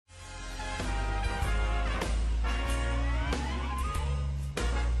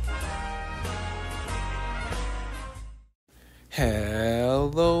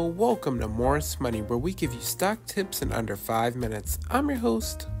Hello, welcome to Morris Money, where we give you stock tips in under 5 minutes. I'm your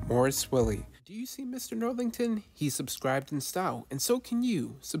host, Morris Willie. Do you see Mr. Northington? He's subscribed in style, and so can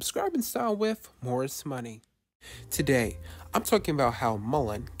you. Subscribe in style with Morris Money. Today, I'm talking about how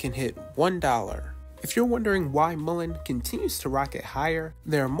Mullen can hit $1. If you're wondering why Mullen continues to rocket higher,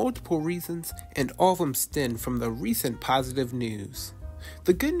 there are multiple reasons, and all of them stem from the recent positive news.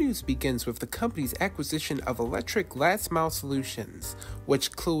 The good news begins with the company's acquisition of Electric Last Mile Solutions,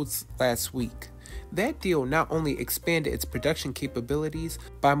 which closed last week. That deal not only expanded its production capabilities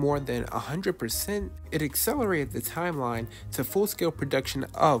by more than 100%, it accelerated the timeline to full-scale production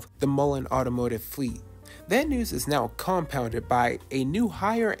of the Mullen automotive fleet. That news is now compounded by a new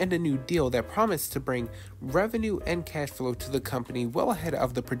hire and a new deal that promised to bring revenue and cash flow to the company well ahead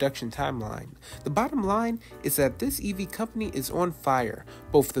of the production timeline. The bottom line is that this EV company is on fire,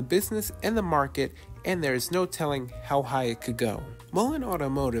 both the business and the market, and there is no telling how high it could go. Mullen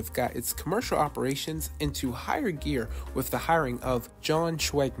Automotive got its commercial operations into higher gear with the hiring of John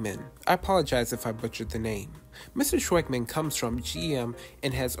Schwegman. I apologize if I butchered the name. Mr. Schwegman comes from GM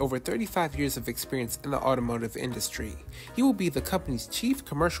and has over 35 years of experience in the automotive industry. He will be the company's chief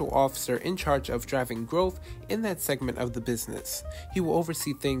commercial officer in charge of driving growth in that segment of the business. He will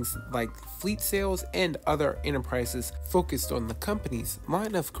oversee things like fleet sales and other enterprises focused on the company's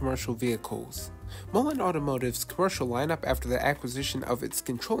line of commercial vehicles. Mullen Automotive's commercial lineup after the acquisition of its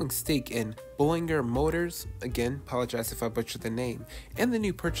controlling stake in Bollinger Motors, again, apologize if I butchered the name, and the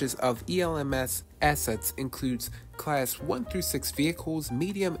new purchase of ELMS assets includes Class 1 through 6 vehicles,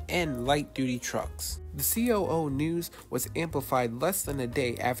 medium and light-duty trucks. The COO news was amplified less than a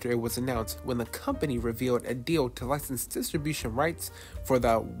day after it was announced when the company revealed a deal to license distribution rights for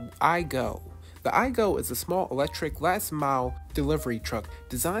the iGo. The iGo is a small electric last-mile delivery truck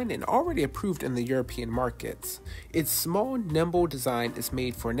designed and already approved in the European markets. Its small, nimble design is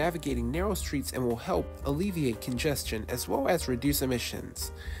made for navigating narrow streets and will help alleviate congestion as well as reduce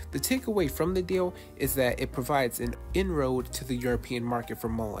emissions. The takeaway from the deal is that it provides an inroad to the European market for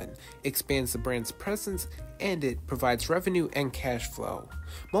Mullen, expands the brand's presence, and it provides revenue and cash flow.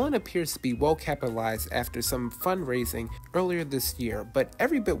 Mullen appears to be well capitalized after some fundraising earlier this year, but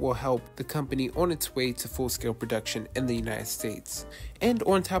every bit will help the company on its way to full-scale production in the United States. And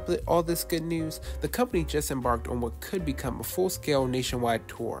on top of all this good news, the company just embarked on what could become a full-scale nationwide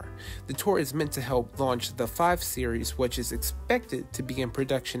tour. The tour is meant to help launch the 5 Series, which is expected to begin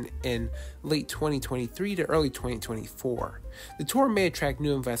production in late 2023 to early 2024. The tour may attract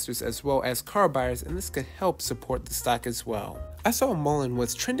new investors as well as car buyers, and this could help support the stock as well. I saw Mullen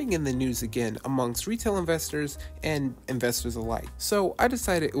was trending in the news again amongst retail investors and investors alike, so I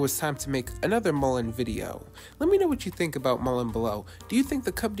decided it was time to make another Mullen video. Let me know what you think about Mullen below. Do you think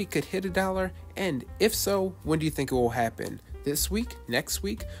the company could hit $1? And if so, when do you think it will happen? This week, next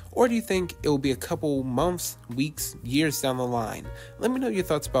week, or do you think it will be a couple months, weeks, years down the line? Let me know your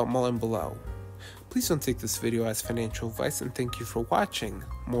thoughts about Mullen below. Please don't take this video as financial advice, and thank you for watching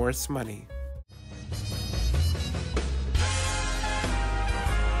Morris Money.